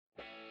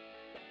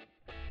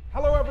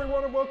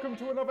everyone and welcome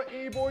to another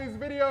Eboys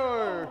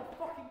video. Oh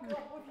fucking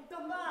god, what have you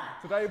done that?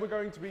 Today we're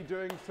going to be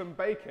doing some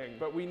baking,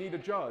 but we need a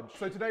judge.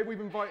 So today we've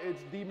invited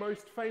the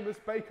most famous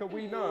baker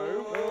we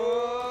know.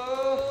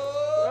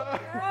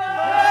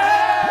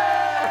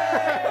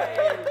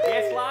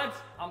 Yes, lads,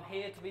 I'm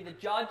here to be the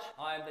judge.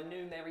 I am the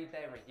new Mary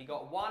Berry. You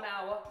got 1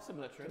 hour to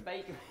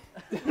bake me.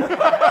 I'm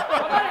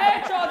on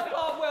hair charge,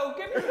 Cartwheel.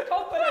 Give me some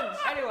confidence.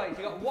 Anyways,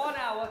 you got 1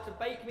 hour to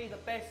bake me the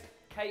best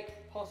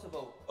cake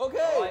possible. Okay.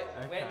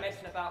 Right, we ain't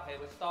messing about here.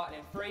 We're starting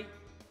in 3,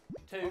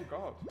 2,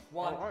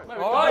 1. All right.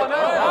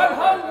 I'm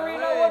hungry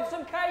and I want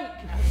some cake.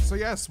 So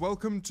yes,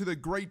 welcome to the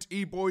Great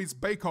Eboys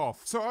Bake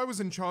Off. So I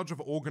was in charge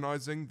of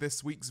organising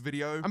this week's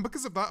video, and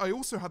because of that I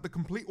also had the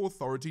complete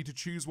authority to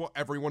choose what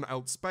everyone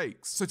else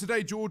bakes. So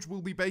today George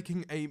will be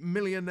baking a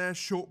millionaire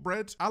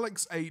shortbread,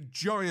 Alex a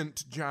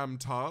giant jam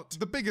tart,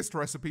 the biggest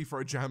recipe for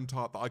a jam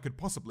tart that I could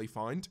possibly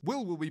find,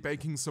 Will be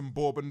baking some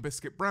bourbon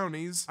biscuit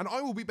brownies, and I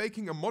will be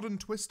baking a modern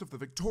twist of the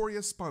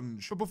Victoria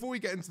sponge. But before we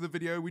get into the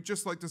video, we'd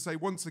just like to say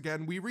once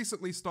again, we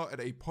recently started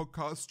a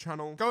podcast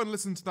channel. Go and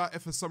listen to that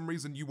if for some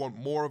reason you want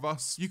more of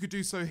us. You could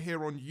do so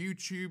here on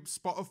YouTube,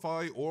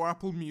 Spotify, or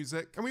Apple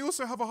Music. And we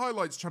also have a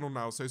highlights channel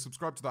now, so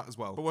subscribe to that as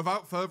well. But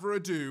without further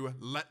ado,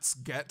 let's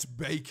get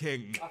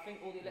baking. I think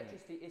all the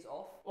electricity is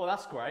off. Oh,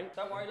 that's great.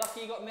 Don't worry,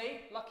 lucky you got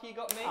me. Lucky you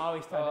got me. Oh,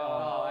 he's turned it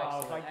on.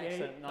 excellent, thank you.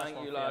 excellent. Nice Thank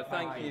one, you, Theo. lad.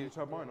 Thank you. Can you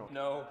turn mine on?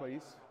 No.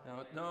 Please.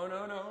 No.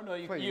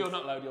 Please. You're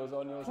not loud yours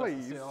on. Yours has to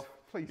Please. stay off.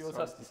 Please, Yours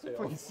son. has to stay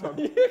Please, off. son.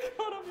 You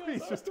can't have yours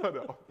Please on. just turn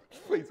it off.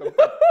 Please,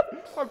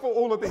 I've got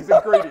all of these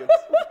ingredients.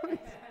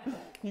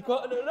 You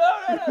got no.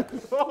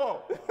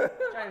 Oh.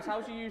 James,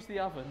 how do you use the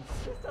oven?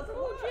 This doesn't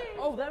work.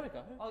 Oh, there we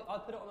go. I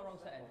put it on the wrong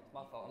setting. It's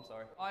my fault. I'm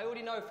sorry. I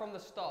already know from the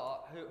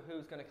start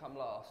who's going to come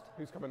last.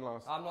 Who's coming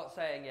last? I'm not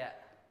saying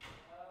yet,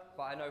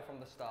 but I know from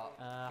the start.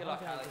 Good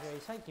luck, Alex.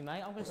 Thank you,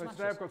 mate. I'm going to So smash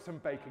today I've this. got some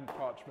baking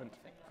parchment.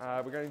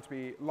 We're going to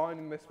be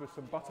lining this with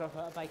some butter.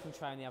 Put a baking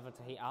tray in the oven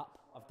to heat up.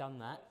 I've done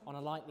that. On a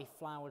lightly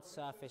floured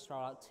surface,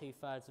 roll out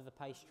 2/3 of the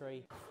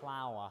pastry.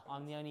 Flour.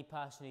 I'm the only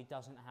person who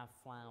doesn't have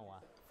flour.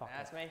 Fuck it.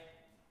 That's me.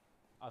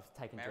 I've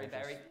taken Mary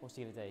George's. Berry. What's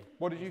he going to do?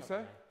 What did you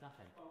say?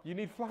 Nothing. You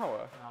need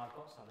flour? No, I've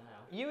got some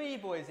now. You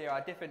E-boys here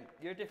are different.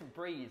 You're a different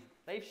breed.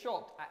 They've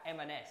shopped at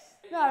M&S.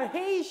 No,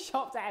 he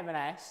shopped at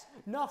M&S,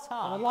 not us.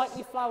 On a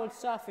lightly floured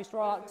surface,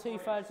 roll out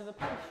 2/3 of the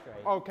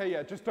pastry. Okay,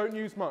 yeah, just don't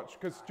use much,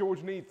 because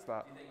George needs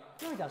that.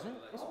 No, he doesn't.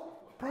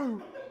 Bro!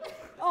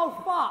 Oh,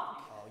 fuck!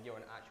 Oh, you're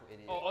an actual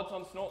idiot. Oh, odds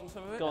on snorting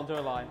some of it? Go on, do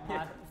a line.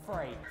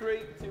 3.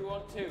 3, 2,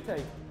 1, 2.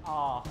 2.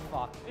 Oh,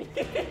 fuck.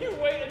 You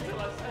wait until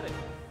I said it.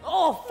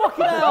 Oh,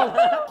 fucking hell!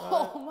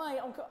 Oh,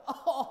 mate,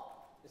 oh.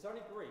 Is there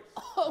any grease?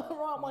 Oh,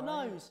 right on my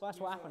nose. Well, that's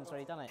what happens when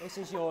you've done it. This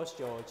is yours,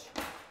 George.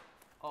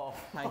 Oh,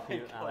 Thank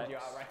you, God, Alex. you're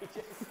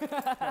outrageous.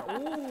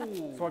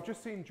 Ooh. So I've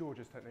just seen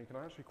George's technique, and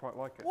I actually quite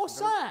like it. What's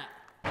that?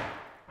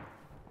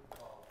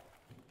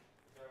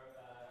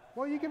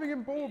 Why are you giving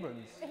him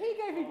bourbons? He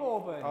gave me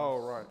bourbon. Oh,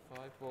 right.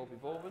 5 Bobby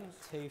Bourbons.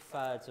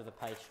 2/3 of the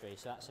pastry,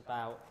 so that's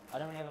about. I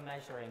don't really have a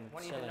measuring Why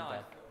don't you use a cylinder.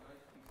 knife?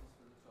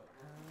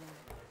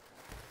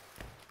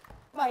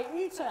 Mate,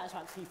 you said that's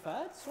about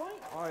 2/3,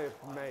 right? I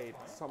have made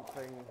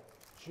something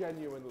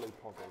genuinely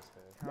poggers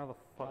here. How the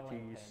fuck do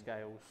you use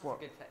scales? What?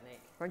 Good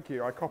technique. Thank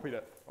you, I copied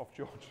it off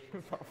George.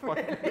 About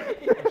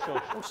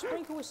 5 Or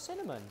sprinkle with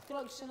cinnamon. Do you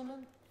like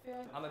cinnamon?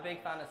 Yeah. I'm a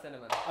big fan of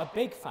cinnamon. A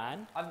big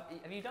fan? Have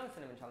you done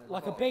cinnamon challenges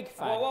Like before? a big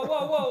fan?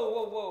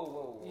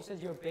 Whoa. You said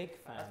you're a big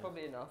fan. That's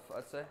probably enough,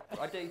 I'd say.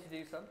 I dare you to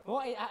do some.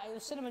 What is a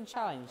cinnamon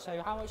challenge?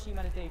 So how much are you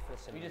going to do for a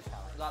You cinnamon just,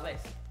 challenge? like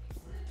this.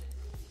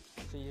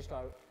 So you just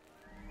go.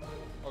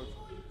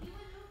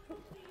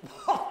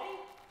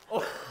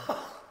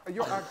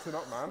 You're acting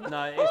up, man.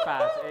 No, it's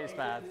bad. It's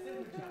bad.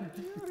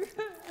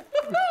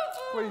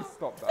 Please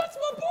stop that. That's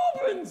my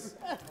Bourbons!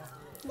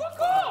 Fuck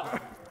off!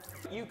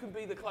 You can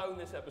be the clown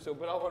this episode,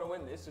 but I want to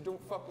win this, so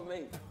don't fuck with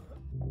me.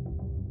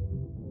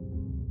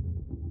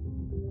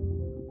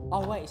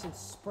 Oh wait, it said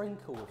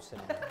sprinkle with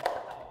cinnamon.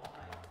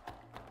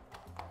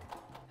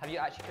 Have you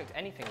actually cooked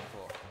anything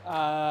before?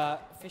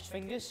 Fish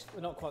fingers?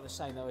 Well, not quite the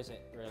same though, is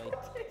it? Really?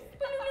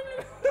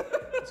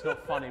 It's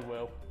not funny,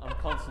 Will. I'm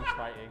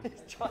concentrating.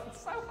 He's trying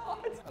so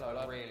hard.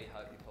 I really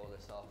hope you pull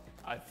this off.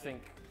 I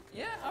think,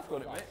 yeah, I've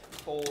got it, mate.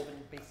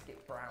 Bourbon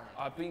biscuit brownie.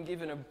 I've been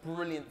given a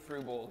brilliant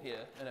through ball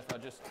here, and if I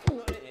just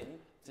put it in,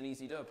 it's an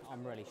easy dub.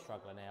 I'm really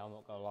struggling here. I'm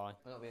not gonna lie.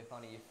 I'm not being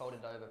funny, you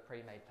folded over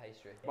pre-made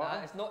pastry. What?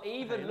 Nah, it's not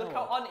even. Look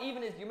how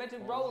uneven it is. You're meant to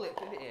roll it.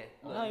 Put it here.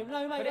 Look.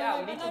 No, mate, Put it out.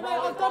 You need to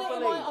roll I've it done it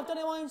properly. I've done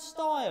it in my own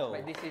style.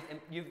 Mate, this is.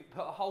 You've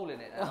put a hole in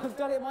it now. I've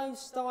done it in my own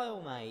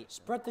style, mate.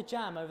 Spread the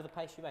jam over the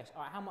pastry base.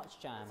 All right, how much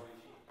jam?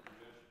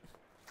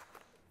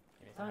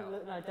 Don't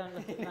look. No, don't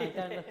look. No,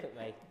 don't look at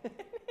me.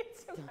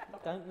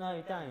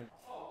 Don't.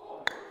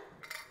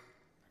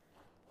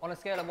 On a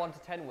scale of 1 to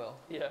 10, Will,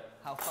 Yeah.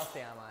 how fussy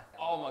am I?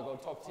 Oh my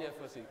god, top tier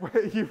pussy.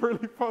 Wait, you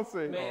really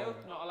fussy? Mayo,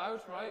 not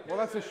allowed, right? Well,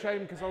 that's a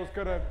shame, because I was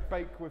going to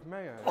bake with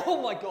mayo.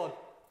 Oh my god,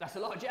 that's a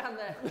lot of jam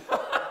there.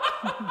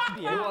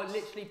 You are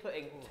literally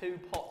putting 2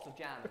 pots of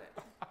jam in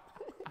it.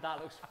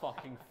 That looks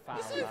fucking foul.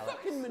 This is Alex.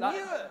 fucking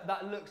manure.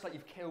 That looks like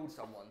you've killed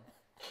someone.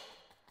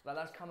 Like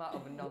that's come out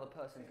of another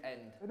person's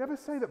end. They never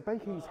say that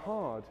baking's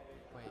hard.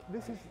 Wait.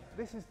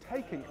 This is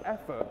taking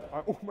effort. I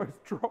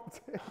almost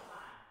dropped it.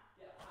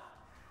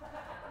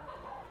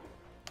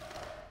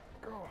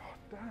 God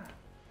damn.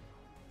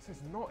 This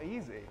is not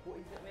easy. What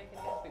is it making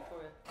again,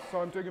 Victoria? So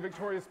I'm doing a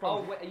Victoria Oh,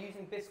 sponge. wait, are you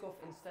using Biscoff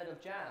instead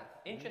of jam?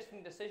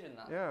 Interesting decision,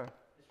 that. Yeah.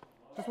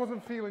 Just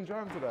wasn't feeling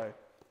jam today.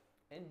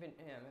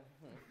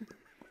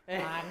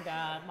 And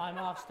my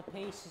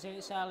masterpiece is in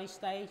its early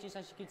stages,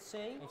 as you can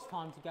see. It's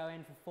time to go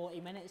in for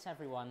 40 minutes,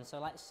 everyone. So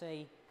let's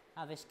see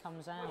how this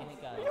comes out. In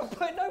it goes.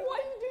 But no, why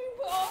are you doing?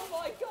 Oh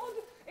my God!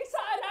 It's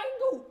at an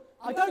angle.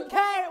 I don't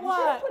care, it You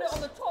should works. put it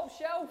on the top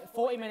shelf.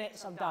 40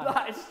 minutes, I'm done.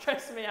 That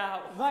stressed me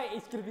out. Mate,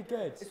 it's gonna be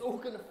good. It's all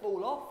gonna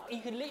fall off.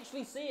 You can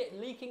literally see it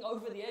leaking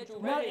over the edge No,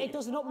 already. it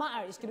does not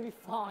matter. It's gonna be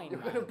fine. You're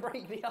gonna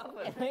break the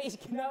oven.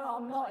 No,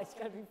 I'm not. It's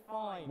gonna be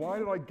fine. Why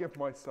did I give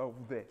myself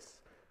this?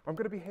 I'm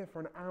going to be here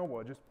for an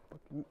hour just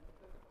fucking...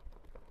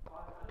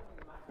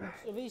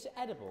 Are these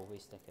edible,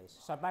 these stickers?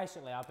 So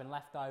basically, I've been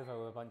left over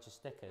with a bunch of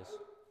stickers.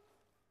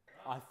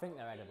 I think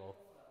they're edible.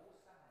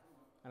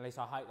 At least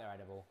I hope they're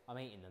edible. I'm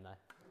eating them though.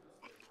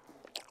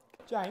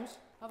 James,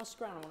 have a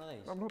scran on one of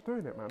these. I'm not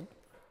doing it, man.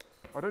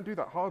 I don't do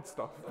that hard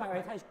stuff. Mate,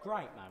 it tastes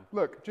great, man.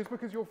 Look, just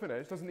because you're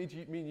finished doesn't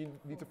mean you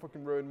need to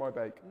fucking ruin my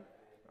bake.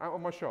 Out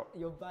of my shop.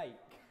 Your bake.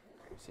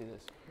 See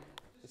this?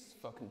 This is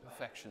fucking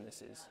perfection,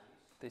 this is.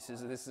 This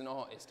is an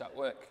artist at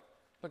work.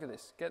 Look at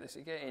this. Get this.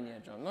 Get in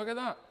here, John. Look at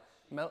that.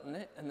 Melting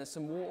it, and there's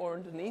some water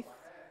underneath.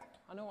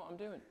 I know what I'm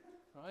doing,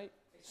 right?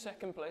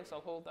 Second place, I'll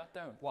hold that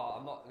down. Well,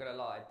 I'm not gonna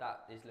lie,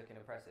 that is looking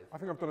impressive. I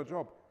think I've done a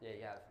job. Yeah,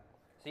 you have.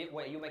 So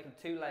wait, you're making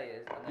 2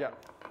 layers and then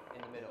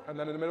in the middle. And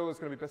then in the middle there's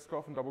going to be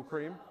Biscoff and double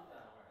cream.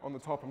 On the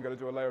top I'm going to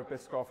do a layer of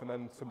Biscoff and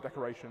then some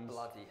decorations.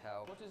 Bloody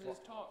hell. What does this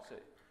tart say?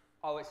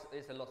 Oh,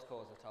 it's a lost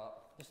cause of tart.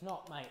 It's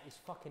not, mate. It's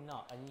fucking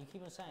not. And you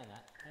keep on saying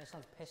that, and it's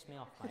starting to piss me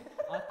off, mate.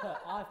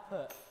 I've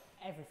put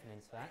everything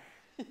into that.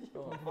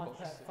 I've put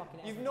fucking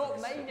You've everything.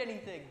 not made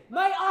anything.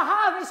 Mate, I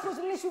have. It's got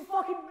a little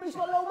fucking. It's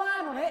got a little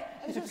man on it,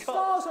 and it's got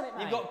stars on it,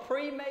 mate. You've got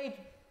pre-made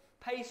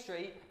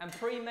pastry and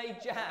pre-made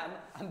jam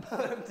and put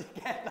them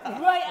together.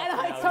 Right, and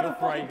I've done a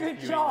fucking good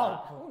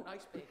job. Oh,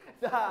 nice bake.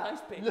 That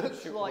Nice bake.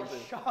 looks like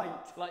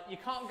shite. Like, you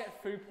can't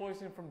get food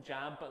poisoning from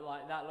jam, but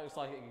like that looks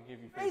like it can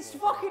give you food It's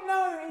poisoning. fucking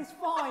no. It's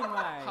fine,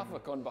 mate.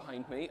 Havoc gone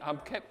behind me.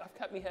 I've kept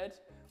my head.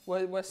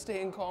 We're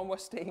staying calm. We're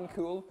staying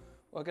cool.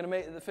 We're going to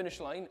make it to the finish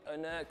line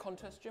and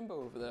contest Jimbo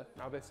over there.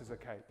 Now this is a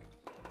cake.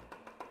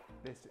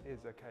 This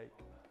is a cake.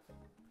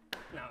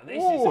 Now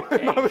this is a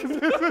cake. No, this is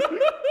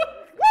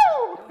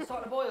It's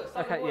starting to boil. It's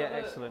starting to Okay, boil. yeah,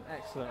 excellent,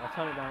 excellent. I'll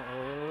turn it down a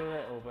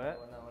little bit.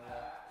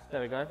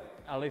 There we go.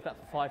 I'll leave that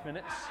for 5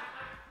 minutes.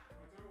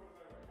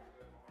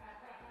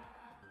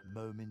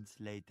 Moments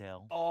later.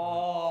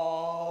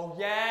 Oh,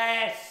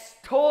 yes!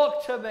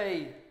 Talk to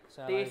me!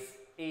 So, This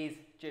is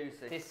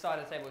juicy. This side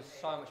of the table is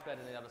so much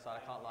better than the other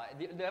side, I can't lie.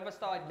 The other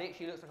side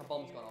literally looks like a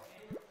bomb's gone off.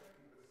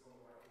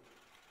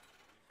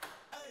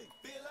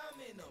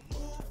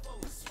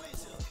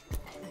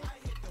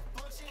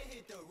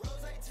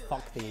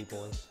 Fuck the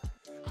Eboys.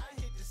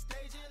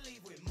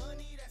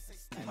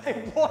 Wait,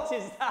 what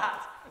is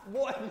that?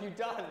 What have you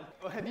done?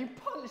 Have you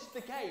punched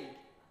the cake?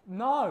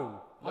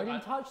 No, I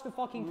didn't touch the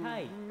fucking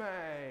cake.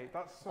 Mate,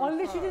 that's so I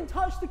literally sad. didn't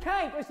touch the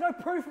cake. There's no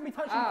proof of me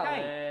touching the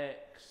cake.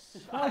 Alex.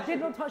 No, I did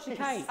not touch the You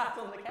cake. sat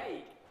on the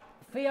cake.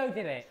 Theo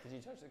did it. Did you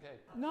touch the cake?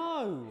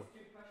 No,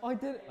 I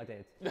did. I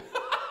did.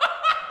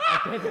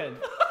 I didn't.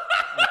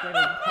 I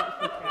didn't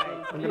touch the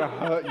cake. I'm going to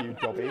hurt you,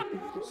 Dobby.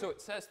 So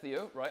it says,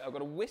 Theo, right, I've got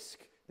to whisk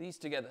these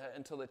together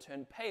until they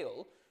turn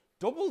pale,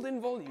 doubled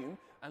in volume,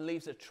 and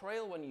leaves a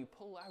trail when you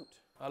pull out.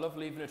 I love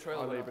leaving a trail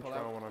I when leave I a pull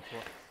trail out. when I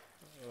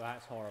pull.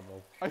 That's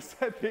horrible. I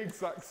said the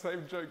exact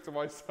same joke to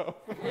myself.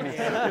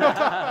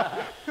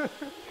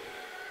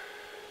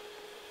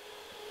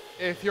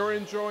 If you're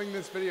enjoying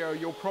this video,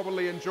 you'll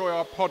probably enjoy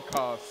our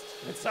podcast.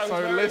 sounds So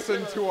very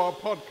listen similar. to our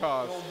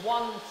podcast. Your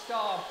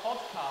 1-star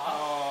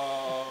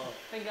podcast.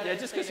 Think I Yeah, didn't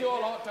just see because the- you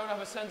all lot don't have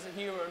a sense of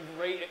humour and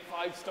rate it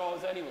 5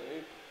 stars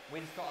anyway. We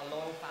just got a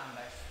loyal fan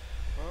base.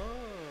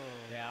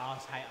 Yeah,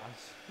 us hate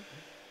us.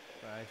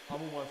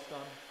 I'm almost done.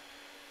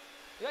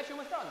 You actually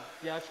almost done?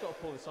 Yeah, I just got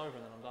to pour this over and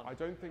then I'm done. I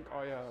don't think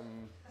I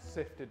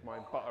sifted my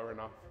butter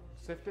enough.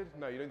 Sifted?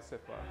 No, you don't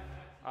sift butter.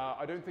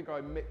 I don't think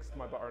I mixed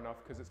my butter enough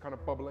because it's kind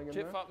of bubbling in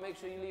there. Chip Fat, make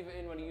sure you leave it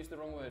in when you use the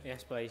wrong word.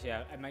 Yes, please.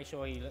 Yeah, and make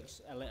sure he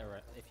looks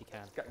illiterate if you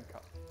can. It's getting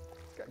cut.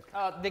 It's getting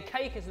cut. The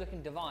cake is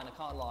looking divine, I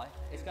can't lie.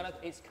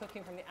 It's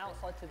cooking from the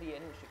outside to the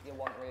in, which you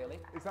want really.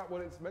 Is that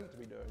what it's meant to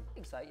be doing? I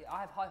think so. I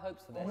have high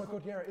hopes for this. Oh my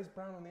god, yeah, it is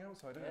brown on the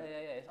outside, isn't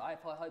it? Yeah. I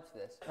have high hopes for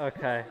this.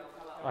 Okay,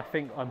 I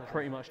think I'm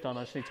pretty much done.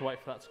 I just need to wait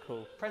for that to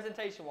cool.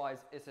 Presentation-wise,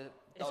 it's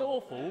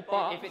awful,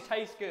 but if it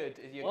tastes good,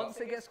 once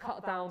it gets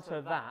cut down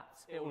to that,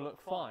 it will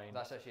look fine.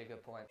 That's actually a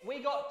good point. We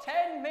got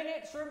 10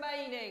 minutes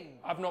remaining.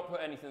 I've not put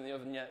anything in the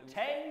oven yet.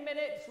 10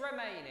 minutes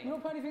remaining. You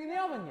not put anything in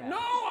the oven yet? No,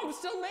 I'm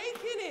still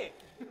making it.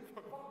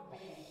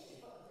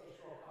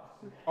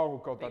 Oh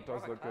god, that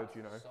does look good,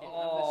 you know.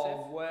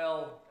 Oh,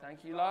 well.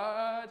 Thank you,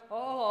 lad.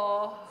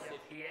 Oh.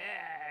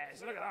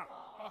 Yes. Look look at that.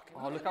 Fucking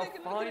Oh, look how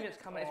fine it's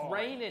coming. It's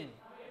raining.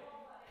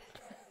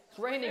 It's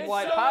raining It's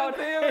white so powder.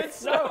 dear, it's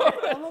so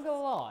I'm not gonna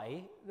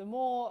lie, the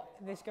more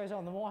this goes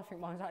on, the more I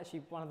think mine's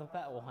actually one of the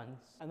better ones.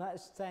 And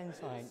that's saying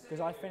something, because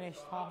I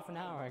finished half an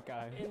hour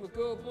ago. In we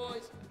go,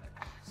 boys.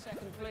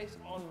 Second place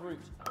en route.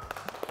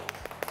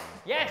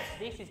 Yes,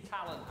 this is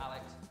talent,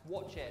 Alex.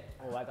 Watch it.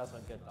 Oh, that does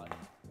look good though.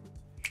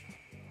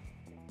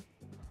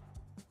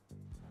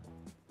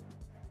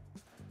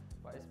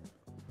 What is...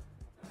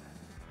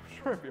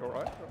 Sure, it'll be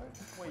alright.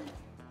 Wait.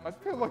 I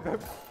feel like I'm...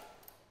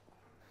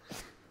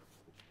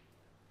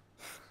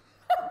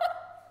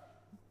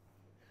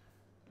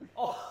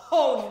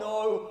 Oh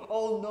no!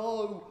 Oh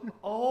no!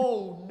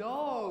 Oh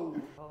no!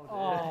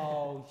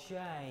 Oh,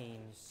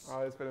 James. Oh,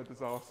 it's been a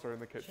disaster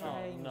in the kitchen.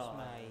 James, no.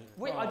 mate.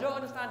 Wait, I don't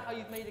understand how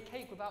you've made a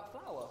cake without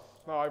flour.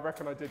 No, I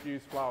reckon I did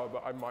use flour,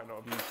 but I might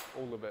not have used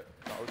all of it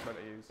that I was meant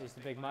to use. It's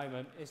the big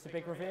moment. It's the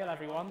big reveal,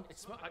 everyone.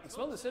 I can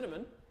smell the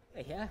cinnamon.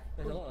 Yeah,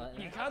 there's a lot of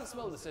that. You can't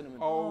smell the cinnamon.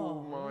 Oh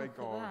my Look at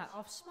god. that.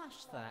 I've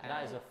smashed that.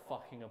 That is a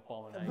fucking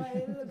abomination. But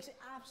it looks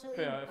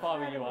absolutely If I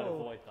were you, I'd incredible.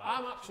 avoid that.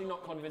 I'm actually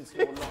not convinced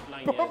you're not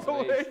 9 years of age.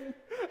 Bubbling!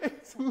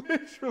 It's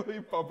literally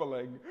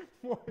bubbling.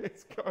 What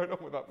is going on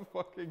with that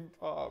fucking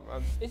tart,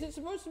 man? Is it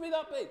supposed to be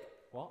that big?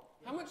 What?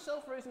 How much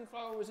self-raising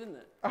flour was in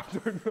there? I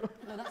don't know.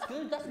 No, that's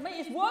good. That's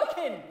mate, it's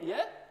working.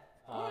 Yeah?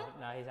 Oh,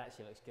 no, he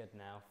actually looks good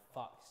now.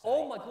 Fuck's sake.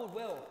 Oh my god,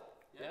 Will.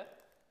 Yeah?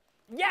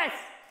 Yes!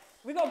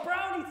 We got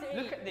brownie to eat.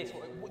 Look at this.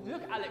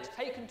 Look, Alex.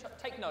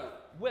 Take note.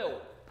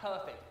 Will,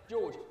 perfect.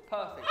 George,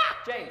 perfect.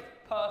 James,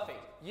 perfect.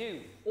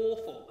 You,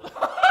 awful.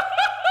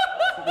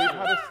 We've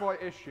had a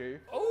slight issue.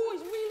 Oh,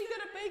 he's really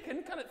good at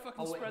bacon. Can it fucking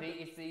Oh, spread?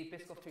 is the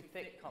biscoff too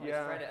thick? Can't we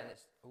Yeah. spread it? And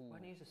it's. Why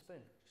don't you use a spoon?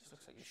 It just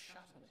looks like you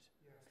shat on it.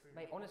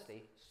 Mate,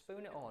 honestly,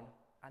 spoon it on,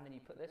 and then you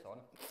put this on.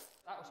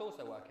 That was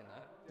also working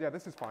though. Yeah,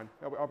 this is fine.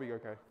 I'll be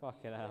okay.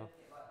 Fucking hell.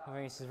 I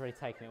think this is really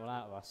taking it all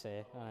out of us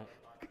here. Right.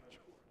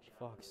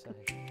 Fuck's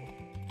sake.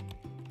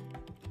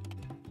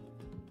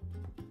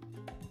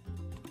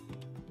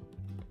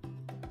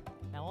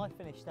 Now I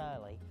finished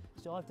early,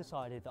 so I've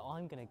decided that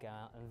I'm going to go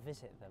out and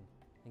visit them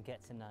and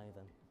get to know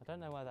them. I don't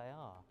know where they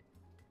are.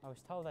 I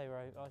was told they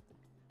were.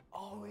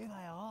 Oh, here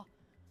they are!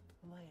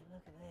 Mate,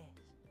 look at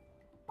this.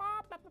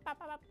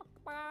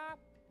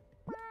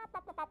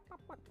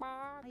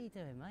 How you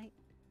doing, mate?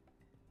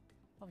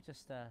 I've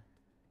just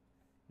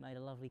made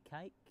a lovely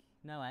cake.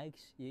 No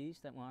eggs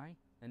used, don't worry,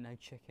 and no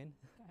chicken.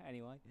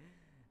 Anyway,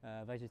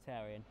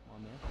 vegetarian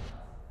one meal.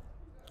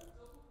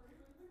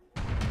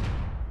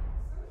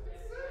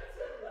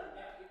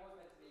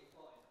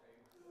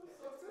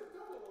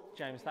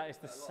 James, that is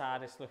the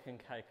saddest looking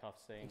cake I've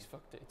seen. He's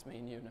fucked it. It's me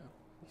and you now.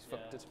 He's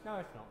fucked it. No,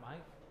 it's not,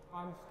 mate.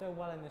 I'm still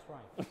well in this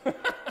race.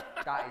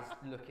 That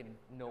is looking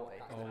naughty.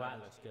 Oh, that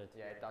looks good.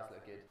 Yeah, it does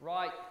look good.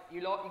 Right,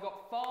 you lot, you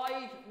got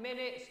 5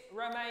 minutes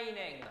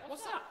remaining.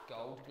 What's that?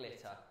 Gold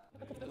glitter.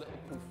 Look at the little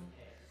poof.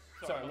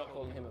 Sorry, I'm not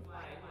calling him a...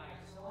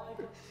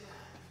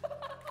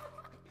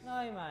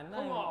 No, man, no,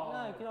 Come on.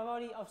 no,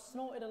 because I've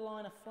snorted a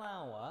line of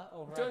flour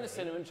already. Doing the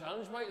cinnamon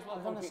challenge, might as well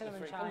I've done the compete the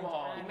cinnamon three. challenge. Come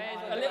on. and may as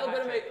well A do little it bit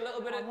of hat-trick. me, a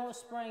little bit I'm of... not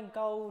spraying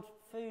gold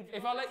food.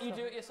 If I let you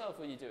do it yourself,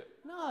 will you do it?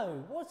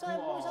 No, what's that?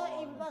 What's that?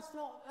 on. Even, that's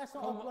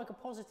not like a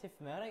positive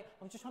for me.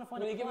 I'm just trying to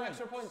find Will a you give him complaint.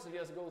 extra points if he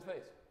has a gold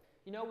face?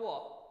 You know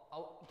what?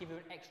 I'll give you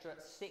an extra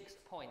 6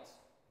 points.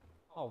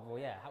 Oh, well,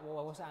 yeah.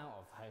 Well, what's it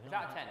out of? Is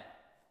that a 10?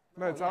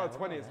 No, it's yeah, out of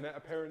well 20, done, isn't it?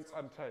 Appearance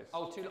and taste.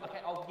 Oh, okay,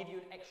 I'll give you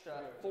an extra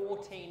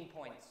 14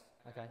 points.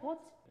 Okay. What?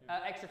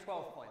 Extra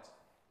 12 points.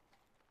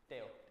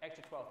 Deal.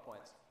 Extra 12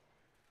 points.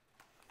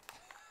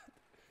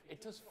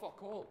 It does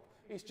fuck all.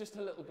 He's just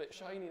a little bit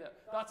shiny there.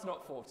 That's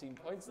not 14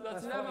 points.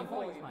 That's That's never 14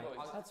 14 points, points.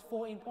 mate. That's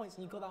 14 points,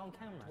 and you got that on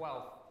camera.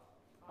 12.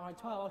 All right,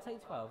 12. I'll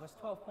take 12. That's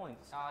 12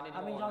 points. Oh, I need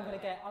that means more I'm than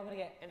gonna that.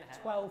 get In the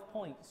head. 12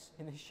 points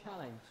in this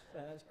challenge. So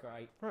that's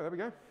great. Right, there we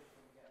go.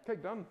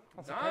 Cake done.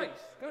 That's a cake.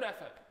 Nice. Good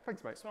effort.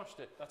 Thanks, mate. Smashed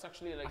it. That's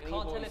actually like I an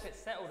can't tell Eboys if it's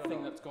settled or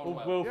thing not. that's gone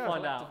well. We'll Yeah.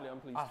 find out. Collectively, I'm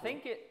pleased I with.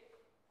 think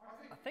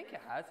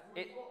it has.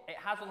 It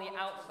has on the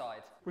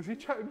outside. Was he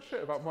chatting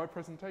shit about my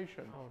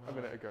presentation a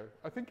minute ago?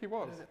 I think he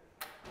was.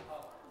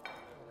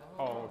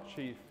 Oh,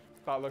 Chief.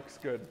 That looks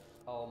good.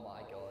 Oh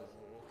my god.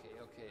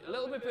 Okay. A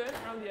little bit burnt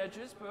around the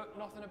edges, but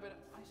nothing a bit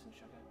of ice and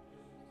sugar.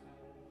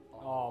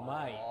 Oh,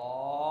 mate.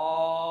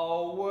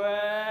 Oh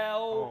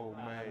well. Oh,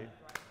 mate.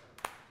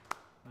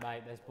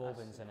 Mate, there's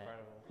bourbons in it.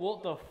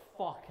 What the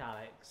fuck,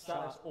 Alex?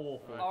 That's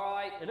awful. All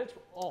right, It looks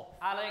off.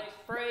 Alex.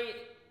 3,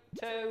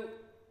 2,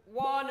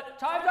 1.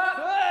 Time's up.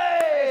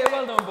 Hey,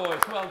 well done, boys.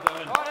 Well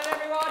done. All right, then,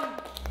 everyone.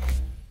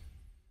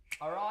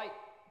 All right,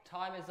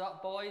 time is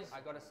up, boys. I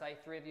got to say,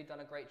 3 of you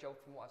done a great job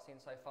from what I've seen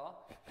so far.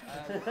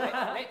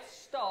 Let's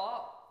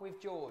start with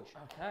George.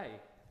 Okay.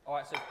 All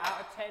right, so it's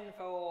out of 10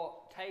 for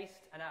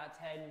taste and out of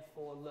 10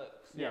 for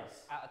looks.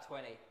 Yes. Out of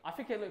 20. I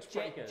think it looks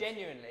pretty good.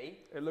 Genuinely,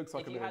 It looks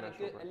like if a you had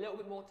millionaire a little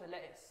bit more to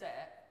let it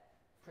set,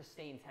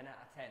 pristine 10 out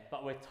of 10.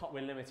 But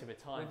we're limited with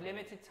time. With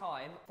limited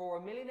time, for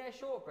a millionaire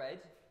shortbread,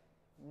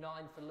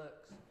 9 for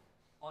looks.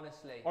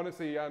 Honestly.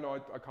 Honestly, yeah, no, I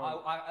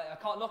can't. I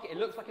can't knock it. It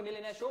looks like a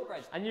millionaire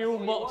shortbread. And you all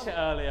That's what mocked it want.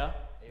 earlier.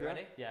 Are you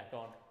ready? Yeah, go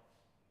on.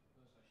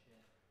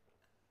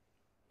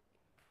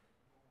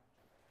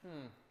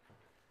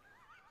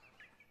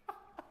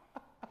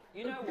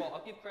 You know what?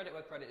 I'll give credit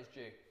where credit is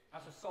due.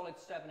 That's a solid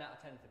 7 out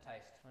of 10 for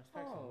taste. I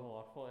expected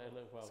more. I thought it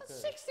looked well good.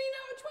 16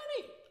 out of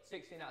 20.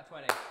 16 out of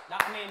 20.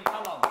 That means,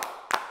 come on.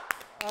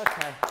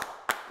 Okay.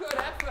 Good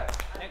effort.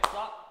 Next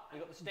up, we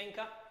got the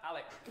stinker,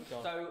 Alex. Go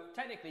on. So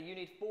technically, you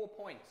need 4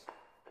 points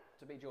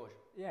to beat George.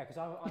 Yeah, because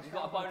You've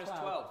got a bonus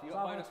 12. You've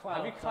got a bonus 12.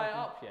 Have you cut it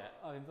up yet?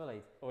 I've been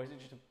bullied. Or is it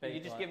just a big?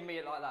 You're just giving me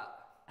it like that.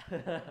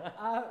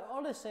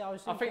 Honestly, I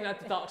was I thinking... think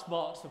that deducts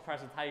marks for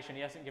presentation.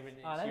 He hasn't given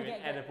it to you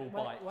in edible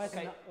bites. Where's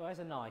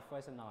a knife?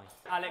 Where's a knife?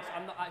 Alex,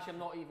 I'm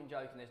not even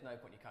joking. There's no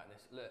point you cutting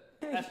this. Look,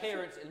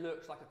 appearance, it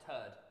looks like a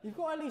turd. You've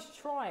got to at least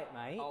try it,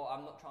 mate. Oh,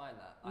 I'm not trying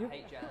that. I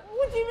hate jam.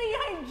 What do you mean you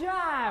hate jam?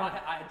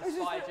 I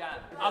despise jam.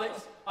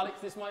 Alex,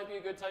 this might be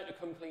a good time to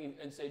come clean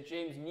and say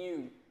James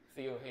knew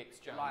Theo hates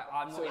jam. Like,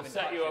 I'm not so even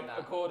set you up touching that.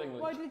 accordingly.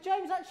 Why did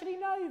James actually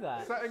know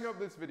that? Setting up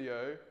this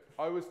video,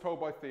 I was told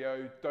by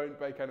Theo, don't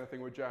bake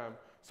anything with jam.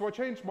 So I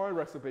changed my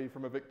recipe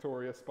from a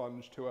Victoria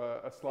sponge to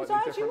a slightly Is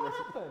that actually different what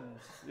recipe.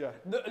 happens? Yeah.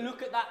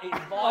 Look at that, it's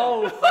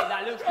vile. Wait,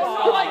 that looks It's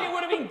not like it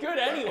would have been good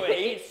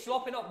anyway. It's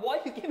slopping up. Why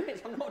are you giving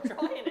it? I'm not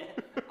trying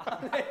it.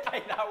 I'm going to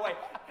take that away.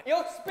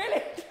 You're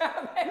spilling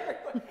jam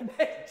everywhere.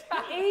 There's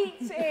jam.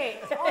 Eat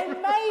it! I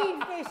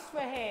made this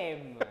for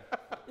him!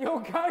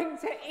 You're going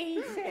to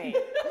eat it!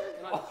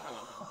 Hang on.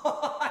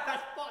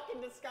 That's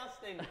fucking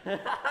disgusting.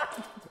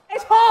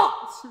 It's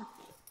hot!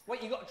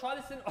 Wait, you got to try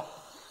this in...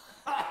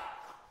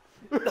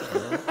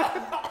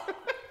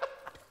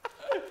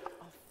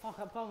 Fuck,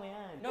 I burned my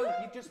hand. No,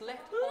 you've just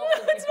left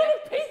half of It's not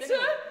a pizza!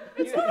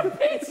 It's not a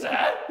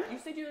pizza! You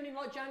said you don't even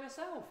like jam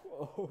yourself.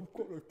 Oh, I've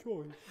got no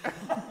choice.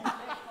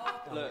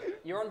 Look,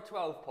 you're on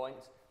 12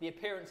 points. The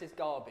appearance is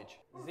garbage.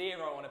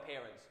 0 on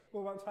appearance.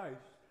 What about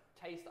taste?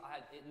 Taste,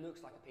 it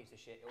looks like a piece of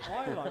shit. It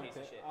I was a liked piece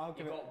of it. shit. I'll You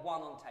give it- got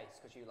 1 on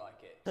taste because you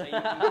like it. So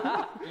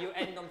you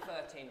end on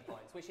 13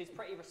 points, which is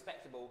pretty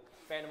respectable,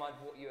 bearing in mind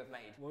what you have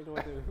made. What do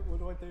I do? What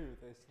do I do with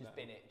this? Just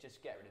bin it.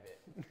 Just get rid of it.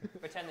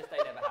 Pretend this day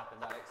never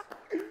happened, Alex.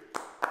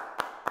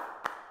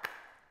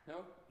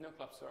 No? No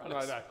claps for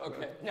Alex. No.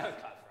 Okay. No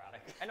clap for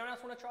Alex. Anyone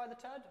else want to try the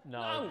turd? No.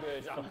 I'm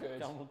good. I'm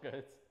good. I'm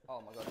good.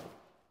 Oh my god.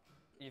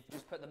 You've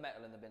just put the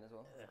metal in the bin as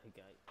well. There we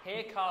go.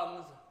 Here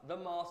comes the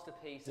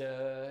masterpiece. Why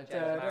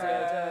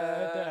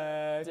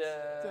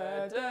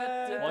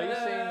are you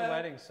singing the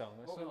wedding song?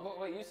 It's not... What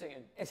are you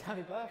singing? It's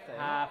happy birthday.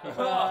 Happy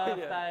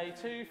birthday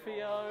to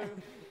Theo.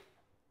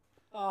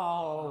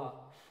 Oh.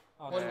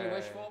 What did you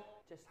wish for?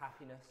 Just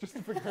happiness. Just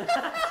to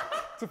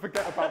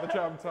forget about the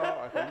jam tart,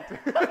 I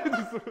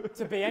think.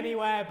 To be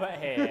anywhere but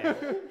here.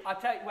 I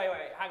tell you, wait,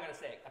 hang on a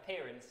sec.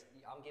 Appearance,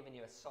 I'm giving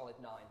you a solid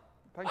 9.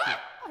 Thank you.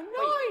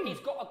 Wait,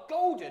 he's got a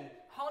golden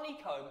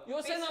honeycomb.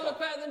 You're saying that biscuit. look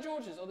better than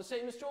George's or the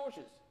same as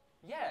George's?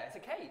 Yeah, it's a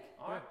cake.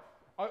 Alright.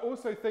 I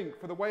also think,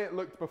 for the way it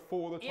looked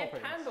before the He had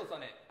toppings, candles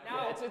on it.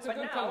 Now, Yeah, it's a but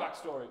good now, comeback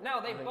story. Now,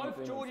 they I think both, you've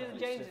been George's on and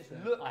fairly James's,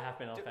 swift. look, I have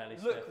been on fairly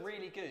look swift.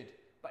 really good,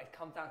 but it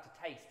comes down to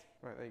taste.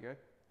 Right, there you go.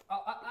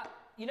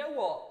 You know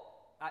what?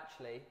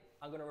 Actually,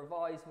 I'm going to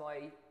revise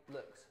my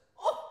looks.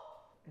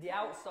 The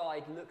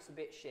outside looks a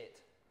bit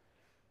shit.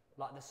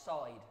 Like the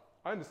side.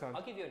 I understand.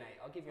 I'll give you an 8.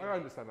 I'll give you an I 8.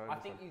 understand. I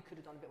think you could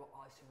have done a bit more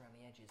icing around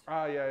the edges.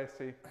 Ah, yeah, I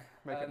see.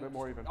 Make it a bit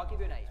more even. I'll give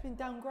you an 8. It's been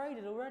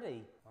downgraded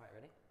already. Alright,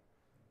 ready?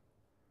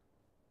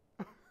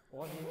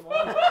 Why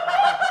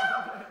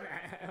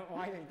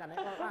has he done it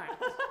like that?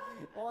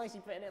 Why is he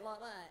putting it like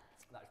that?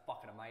 That's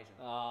fucking amazing.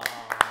 Oh.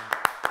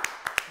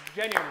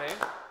 Genuinely,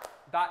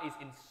 that is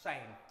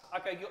insane.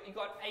 Okay, you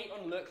got an 8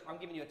 on looks. I'm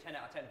giving you a 10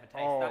 out of 10 for taste.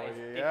 Oh, that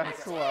is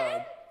yes,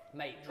 lad.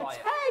 Mate, try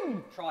it.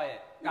 10! Try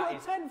it. You got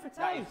a 10 for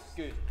That is taste.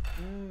 good.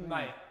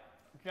 Mate,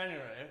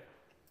 genuinely.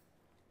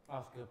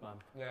 That's good, man.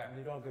 Yeah.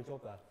 You've done a good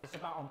job there. It's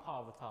about on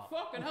par with the tart.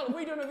 Fucking hell, have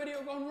we done a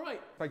video gone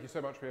right? Thank you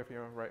so much for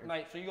your rating.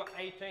 Mate, so you got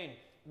 18.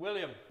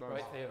 William. Nice.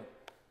 Right, Theo.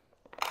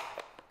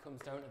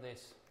 Comes down to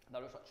this.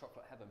 That looks like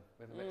chocolate heaven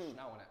with a bit of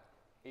snow on it.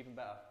 Even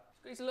better.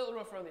 He's a little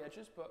rough around the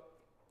edges, but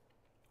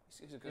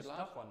he's a good It's a lad.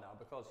 tough one now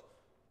because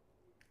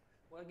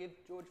will I give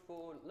George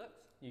 4 looks?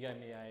 You gave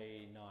me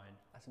a 9.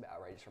 That's a bit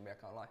outrageous from me, I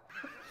can't lie.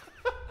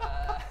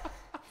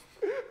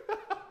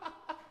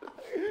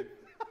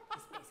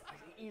 It's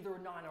either a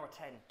 9 or a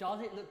 10. Does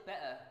it look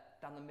better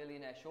than the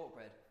Millionaire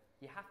Shortbread?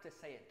 You have to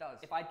say it does.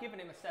 If I'd given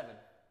him a 7,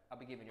 I'd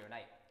be giving you an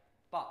 8.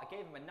 But I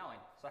gave him a 9,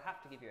 so I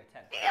have to give you a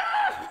 10.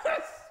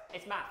 Yes!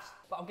 It's maths,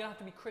 but I'm gonna have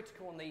to be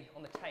critical on the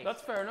taste.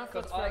 That's fair enough.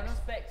 Because That's fair I enough.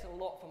 expect a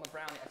lot from a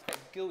brownie. I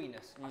expect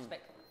gooiness. I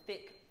expect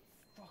thick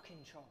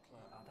fucking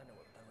chocolate. I don't know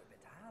what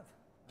bit to have.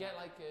 Get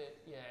like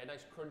a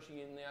nice crunchy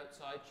in the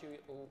outside, chewy.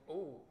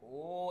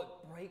 Oh, it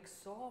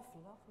breaks off.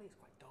 Lovely. It's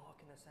quite dark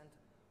in the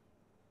centre.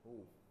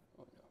 Ooh.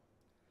 Oh no.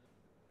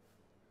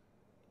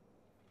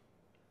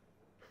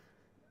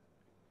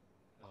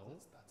 Oh.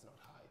 That's not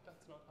high.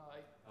 That's not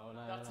high. Oh,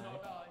 no, That's no.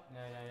 not high.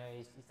 No,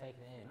 he's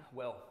taking it in.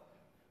 Well,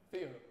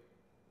 Theo.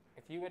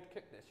 if you had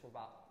cooked this for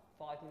about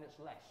 5 minutes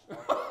less.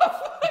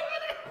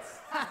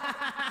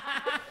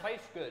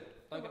 Tastes good.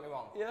 Don't get me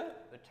wrong. Yeah.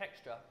 The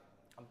texture,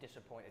 I'm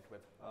disappointed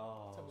with.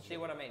 Oh. See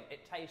what I mean?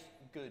 It tastes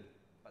good,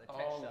 but the Oh.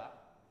 texture,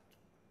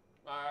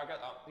 I get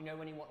that. You know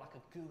when you want like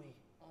a gooey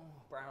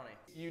brownie?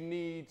 You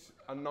need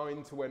a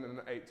 9 to win and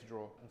an 8 to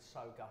draw. I'm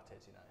so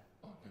gutted, you know.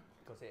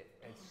 Because it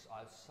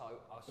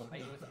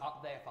was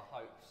up there for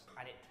hopes,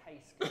 and it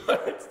tastes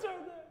good. It's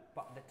down there.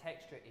 But the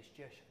texture is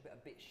just a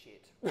bit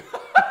shit. But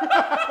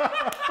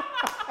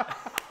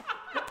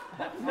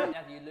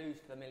if you lose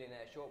to the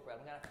millionaire shortbread,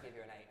 I'm gonna have to give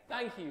you an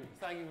 8.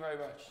 Thank you very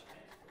much.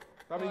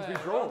 That means we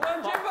draw. Well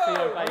done, Fuck Jimbo!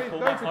 Theo That means, Bakewell,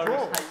 no, it's a my draw.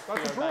 host hates That's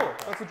a Theo draw. Bakewell.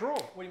 That's a draw.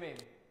 What do you mean?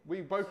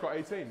 We both got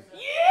 18.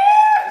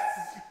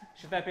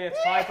 Should there be a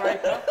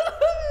tiebreaker?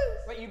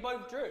 Wait, you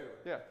both drew?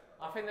 Yeah.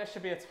 I think there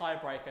should be a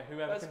tiebreaker,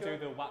 whoever Let's can go.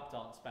 do the WAP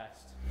dance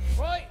best.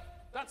 Right,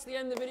 that's the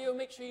end of the video.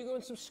 Make sure you go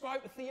and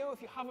subscribe to Theo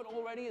if you haven't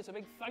already. It's a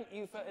big thank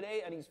you for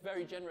today, and he's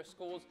very generous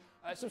scores.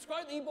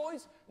 Subscribe to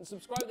Eboys, and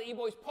subscribe to the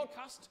Eboys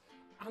podcast,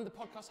 and the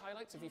podcast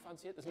highlights if you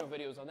fancy it. There's no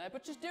videos on there,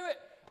 but just do it.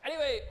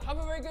 Anyway, have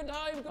a very good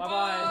time. Goodbye.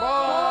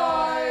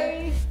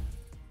 Bye-bye. Bye.